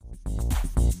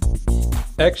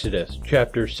Exodus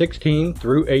chapter 16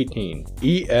 through 18,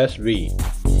 ESV.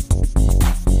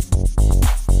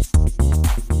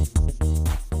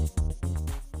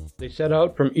 They set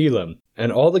out from Elim,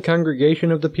 and all the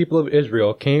congregation of the people of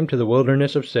Israel came to the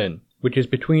wilderness of Sin, which is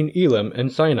between Elim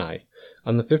and Sinai,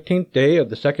 on the 15th day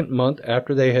of the second month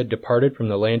after they had departed from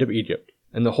the land of Egypt.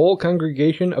 And the whole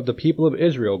congregation of the people of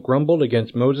Israel grumbled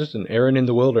against Moses and Aaron in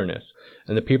the wilderness.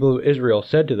 And the people of Israel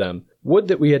said to them, Would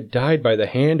that we had died by the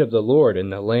hand of the Lord in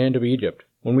the land of Egypt,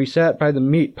 when we sat by the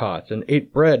meat pots and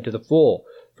ate bread to the full,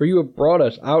 for you have brought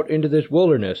us out into this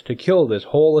wilderness to kill this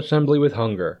whole assembly with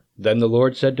hunger. Then the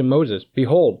Lord said to Moses,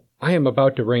 Behold, I am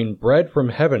about to rain bread from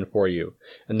heaven for you,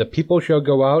 and the people shall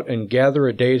go out and gather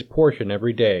a day's portion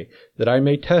every day, that I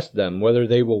may test them whether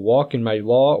they will walk in my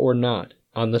law or not.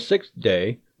 On the 6th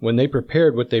day, when they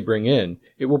prepared what they bring in,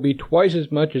 it will be twice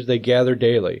as much as they gather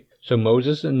daily. So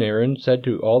Moses and Aaron said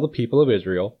to all the people of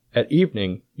Israel, At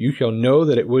evening you shall know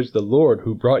that it was the Lord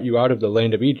who brought you out of the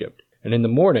land of Egypt, and in the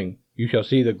morning you shall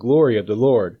see the glory of the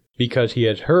Lord, because he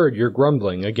has heard your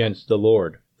grumbling against the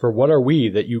Lord. For what are we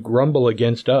that you grumble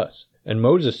against us? And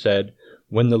Moses said,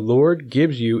 When the Lord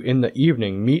gives you in the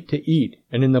evening meat to eat,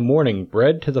 and in the morning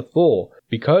bread to the full,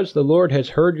 because the Lord has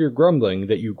heard your grumbling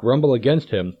that you grumble against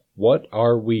him, what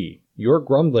are we? Your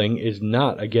grumbling is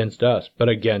not against us, but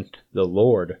against the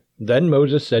Lord. Then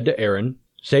Moses said to Aaron,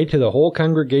 Say to the whole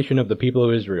congregation of the people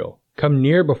of Israel, Come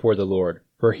near before the Lord,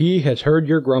 for he has heard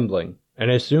your grumbling.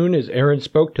 And as soon as Aaron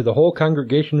spoke to the whole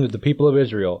congregation of the people of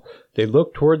Israel, they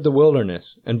looked toward the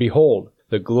wilderness, and behold,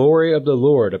 the glory of the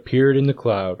Lord appeared in the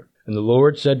cloud. And the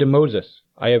Lord said to Moses,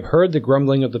 I have heard the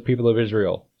grumbling of the people of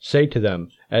Israel. Say to them,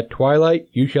 At twilight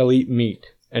you shall eat meat,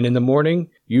 and in the morning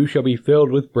you shall be filled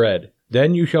with bread.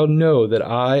 Then you shall know that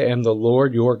I am the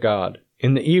Lord your God.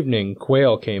 In the evening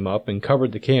quail came up and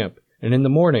covered the camp, and in the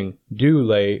morning dew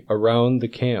lay around the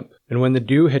camp. And when the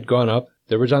dew had gone up,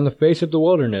 there was on the face of the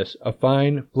wilderness a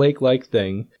fine flake-like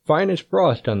thing, fine as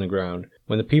frost on the ground.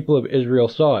 When the people of Israel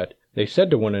saw it, they said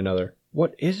to one another,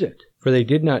 What is it? For they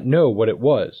did not know what it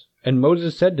was. And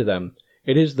Moses said to them,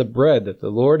 It is the bread that the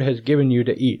Lord has given you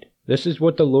to eat. This is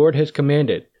what the Lord has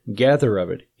commanded. Gather of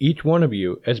it, each one of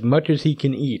you, as much as he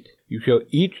can eat. You shall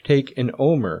each take an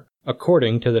omer,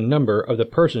 according to the number of the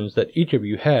persons that each of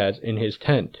you has in his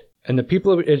tent. And the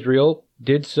people of Israel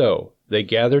did so. They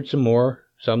gathered some more,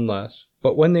 some less.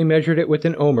 But when they measured it with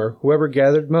an omer, whoever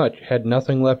gathered much had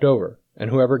nothing left over, and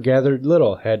whoever gathered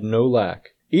little had no lack.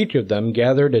 Each of them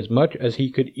gathered as much as he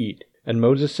could eat. And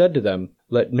Moses said to them,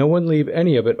 Let no one leave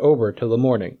any of it over till the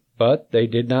morning. But they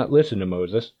did not listen to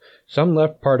Moses. Some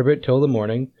left part of it till the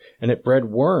morning, and it bred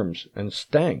worms and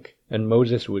stank, and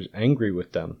Moses was angry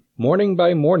with them. Morning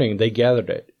by morning they gathered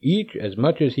it, each as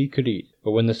much as he could eat.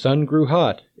 But when the sun grew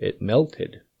hot, it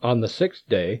melted. On the 6th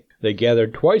day they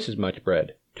gathered twice as much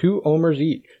bread, 2 omers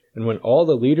each. And when all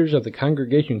the leaders of the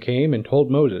congregation came and told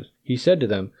Moses, he said to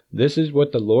them, This is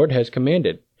what the Lord has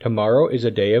commanded. Tomorrow is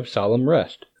a day of solemn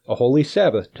rest, a holy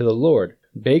Sabbath to the Lord.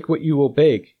 Bake what you will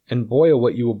bake, and boil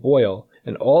what you will boil,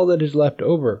 and all that is left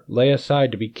over lay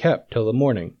aside to be kept till the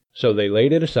morning. So they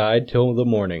laid it aside till the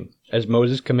morning, as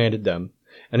Moses commanded them.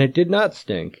 And it did not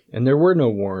stink, and there were no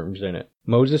worms in it.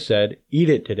 Moses said, Eat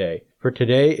it today, for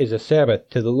today is a Sabbath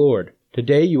to the Lord.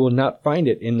 Today you will not find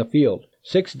it in the field.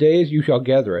 6 days you shall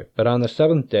gather it, but on the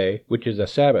 7th day, which is a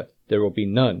Sabbath, there will be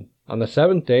none. On the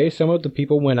 7th day some of the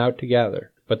people went out to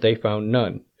gather, but they found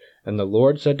none. And the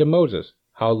Lord said to Moses,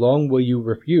 How long will you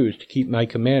refuse to keep my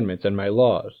commandments and my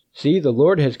laws? See, the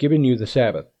Lord has given you the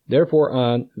Sabbath. Therefore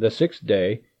on the 6th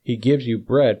day he gives you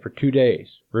bread for 2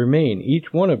 days. Remain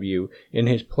each one of you in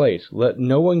his place. Let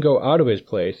no one go out of his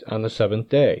place on the 7th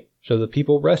day. So the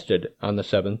people rested on the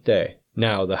 7th day.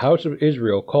 Now the house of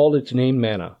Israel called its name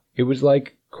manna. It was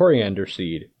like coriander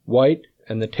seed, white,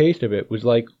 and the taste of it was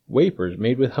like wafers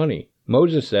made with honey.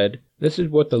 Moses said, This is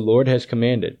what the Lord has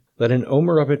commanded. Let an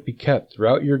omer of it be kept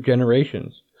throughout your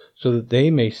generations, so that they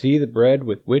may see the bread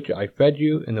with which I fed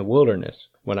you in the wilderness,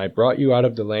 when I brought you out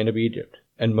of the land of Egypt.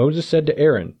 And Moses said to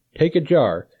Aaron, Take a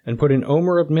jar, and put an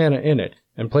omer of manna in it,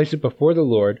 and place it before the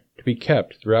Lord, to be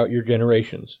kept throughout your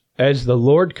generations. As the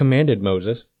Lord commanded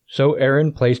Moses, so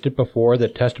Aaron placed it before the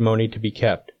testimony to be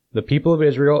kept. The people of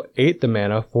Israel ate the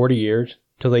manna 40 years,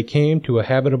 till they came to a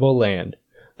habitable land.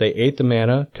 They ate the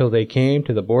manna till they came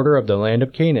to the border of the land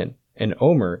of Canaan. An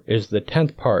omer is the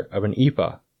 10th part of an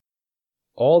ephah.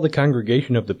 All the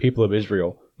congregation of the people of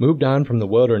Israel moved on from the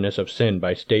wilderness of Sin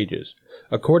by stages,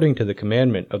 according to the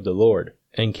commandment of the Lord,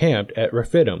 and camped at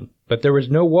Rephidim. But there was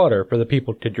no water for the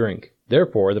people to drink.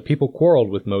 Therefore the people quarreled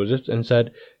with Moses and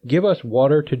said, Give us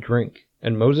water to drink.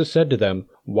 And Moses said to them,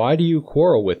 Why do you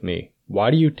quarrel with me? Why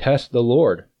do you test the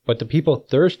Lord? But the people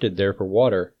thirsted there for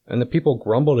water, and the people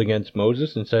grumbled against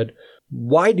Moses and said,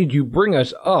 "Why did you bring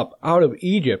us up out of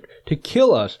Egypt to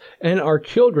kill us and our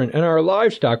children and our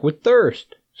livestock with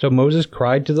thirst?" So Moses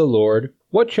cried to the Lord,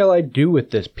 "What shall I do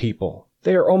with this people?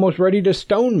 They are almost ready to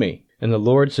stone me." And the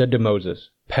Lord said to Moses,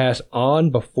 "Pass on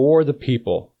before the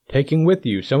people, taking with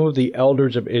you some of the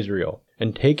elders of Israel,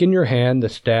 and take in your hand the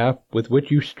staff with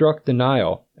which you struck the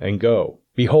Nile, and go.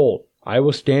 Behold, I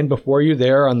will stand before you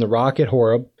there on the rock at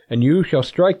Horeb, and you shall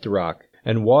strike the rock,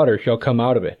 and water shall come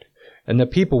out of it, and the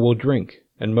people will drink."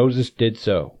 And Moses did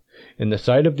so, in the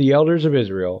sight of the elders of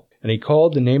Israel, and he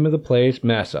called the name of the place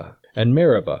Massah, and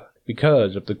Meribah,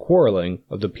 because of the quarreling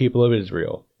of the people of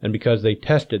Israel, and because they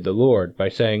tested the Lord by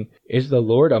saying, "Is the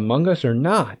Lord among us or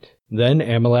not?" Then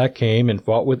Amalek came and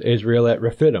fought with Israel at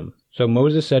Rephidim. So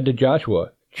Moses said to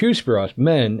Joshua, "Choose for us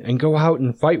men, and go out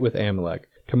and fight with Amalek.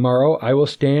 Tomorrow I will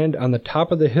stand on the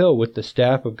top of the hill with the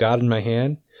staff of God in my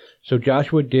hand." So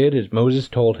Joshua did as Moses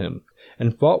told him,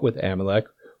 and fought with Amalek,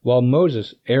 while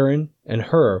Moses, Aaron, and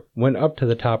Hur went up to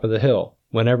the top of the hill.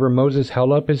 Whenever Moses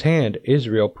held up his hand,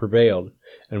 Israel prevailed,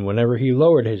 and whenever he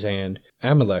lowered his hand,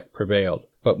 Amalek prevailed.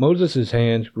 But Moses'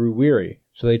 hands grew weary,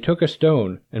 so they took a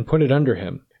stone and put it under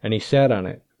him, and he sat on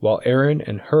it, while Aaron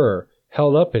and Hur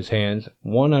held up his hands,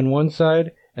 one on one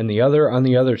side and the other on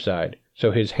the other side, so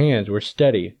his hands were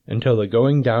steady until the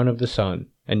going down of the sun.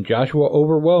 And Joshua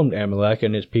overwhelmed Amalek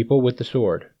and his people with the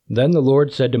sword. Then the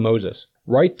Lord said to Moses,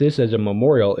 "Write this as a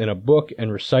memorial in a book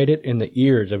and recite it in the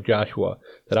ears of Joshua,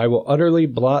 that I will utterly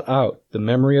blot out the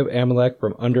memory of Amalek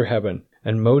from under heaven."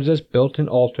 And Moses built an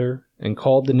altar and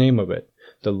called the name of it,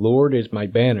 "The Lord is my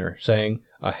banner," saying,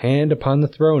 "A hand upon the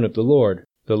throne of the Lord.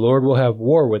 The Lord will have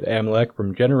war with Amalek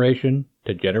from generation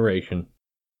to generation."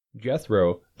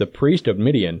 Jethro, the priest of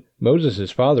Midian,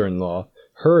 Moses' father-in-law,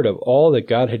 heard of all that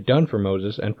God had done for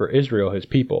Moses and for Israel his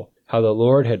people, how the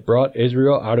Lord had brought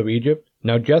Israel out of Egypt.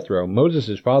 Now Jethro,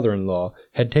 Moses' father-in-law,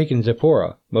 had taken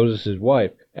Zipporah, Moses'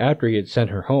 wife, after he had sent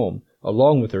her home,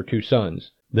 along with her 2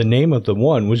 sons. The name of the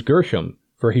one was Gershom,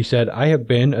 for he said, "I have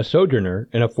been a sojourner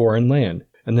in a foreign land."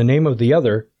 And the name of the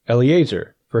other,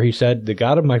 Eleazar, for he said, "The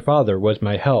God of my father was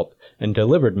my help, and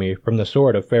delivered me from the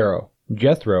sword of Pharaoh."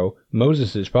 Jethro,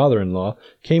 Moses' father-in-law,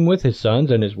 came with his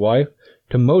sons and his wife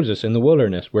to Moses in the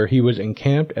wilderness, where he was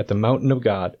encamped at the mountain of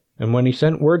God. And when he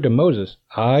sent word to Moses,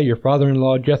 "I, your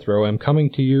father-in-law Jethro, am coming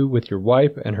to you with your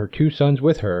wife and her 2 sons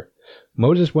with her,"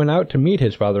 Moses went out to meet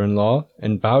his father-in-law,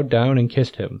 and bowed down and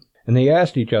kissed him. And they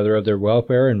asked each other of their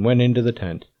welfare, and went into the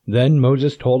tent. Then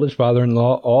Moses told his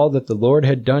father-in-law all that the Lord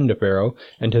had done to Pharaoh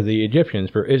and to the Egyptians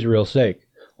for Israel's sake,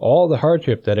 all the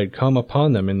hardship that had come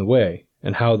upon them in the way,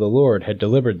 and how the Lord had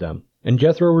delivered them. And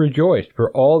Jethro rejoiced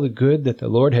for all the good that the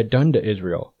Lord had done to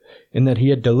Israel, in that he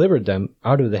had delivered them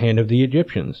out of the hand of the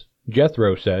Egyptians.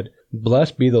 Jethro said,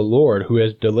 "Blessed be the Lord, who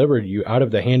has delivered you out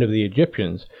of the hand of the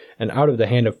Egyptians, and out of the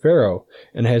hand of Pharaoh,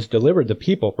 and has delivered the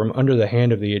people from under the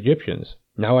hand of the Egyptians.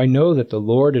 Now I know that the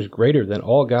Lord is greater than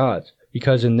all gods,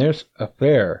 because in this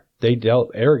affair they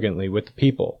dealt arrogantly with the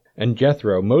people." And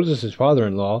Jethro, Moses'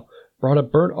 father-in-law, brought a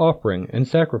burnt offering and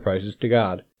sacrifices to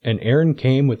God. And Aaron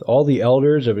came with all the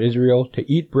elders of Israel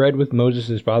to eat bread with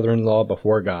Moses' father-in-law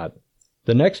before God.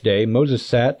 The next day Moses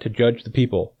sat to judge the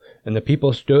people, and the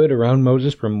people stood around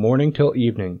Moses from morning till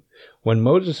evening. When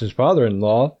Moses'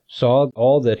 father-in-law saw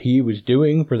all that he was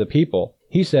doing for the people,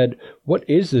 he said, "What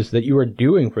is this that you are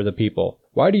doing for the people?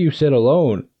 Why do you sit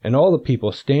alone, and all the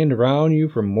people stand around you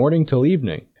from morning till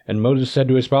evening?" And Moses said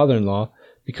to his father-in-law,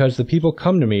 "Because the people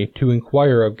come to me to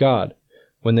inquire of God.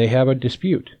 When they have a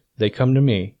dispute, they come to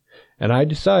me, and I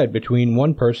decide between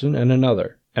one person and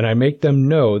another, and I make them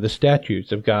know the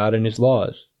statutes of God and his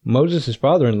laws." Moses'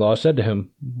 father-in-law said to him,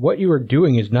 "What you are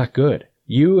doing is not good.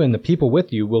 You and the people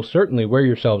with you will certainly wear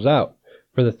yourselves out,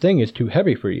 for the thing is too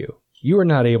heavy for you. You are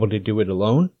not able to do it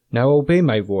alone. Now obey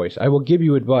my voice. I will give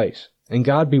you advice, and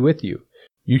God be with you.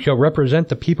 You shall represent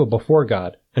the people before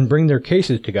God, and bring their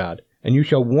cases to God, and you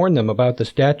shall warn them about the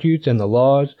statutes and the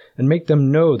laws, and make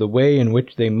them know the way in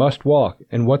which they must walk,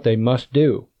 and what they must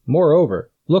do.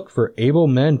 Moreover, look for able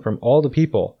men from all the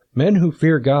people, men who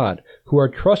fear God, who are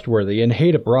trustworthy and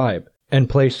hate a bribe, and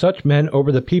place such men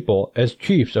over the people as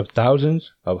chiefs of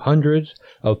thousands, of hundreds,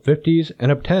 of 50s,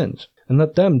 and of 10s, and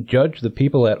let them judge the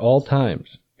people at all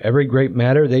times. Every great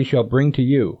matter they shall bring to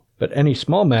you, but any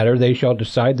small matter they shall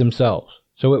decide themselves.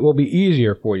 So it will be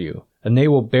easier for you, and they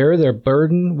will bear their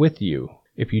burden with you.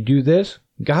 If you do this,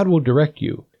 God will direct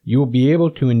you. You will be able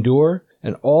to endure,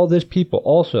 and all this people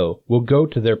also will go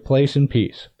to their place in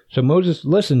peace." So Moses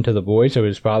listened to the voice of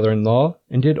his father-in-law,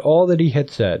 and did all that he had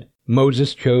said.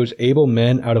 Moses chose able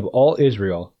men out of all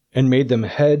Israel, and made them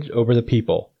heads over the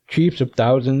people. chiefs of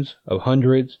thousands, of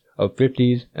hundreds, of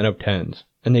 50s, and of 10s,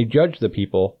 and they judged the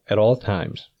people at all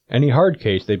times. Any hard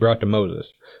case they brought to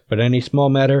Moses, but any small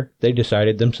matter they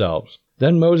decided themselves.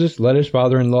 Then Moses let his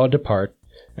father-in-law depart,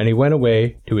 and he went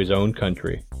away to his own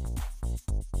country.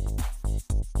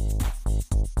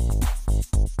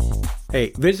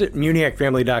 Hey, visit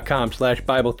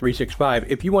MuniacFamily.com/Bible365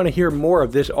 if you want to hear more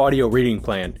of this audio reading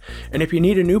plan. And if you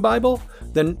need a new Bible,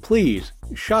 then please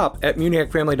shop at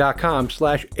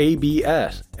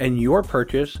MuniacFamily.com/ABS, and your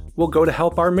purchase will go to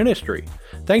help our ministry.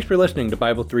 Thanks for listening to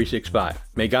Bible 365.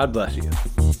 May God bless you.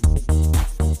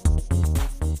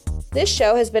 This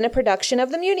show has been a production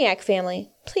of the Muniac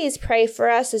family. Please pray for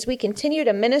us as we continue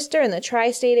to minister in the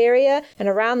tri-state area and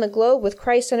around the globe with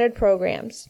Christ-centered programs.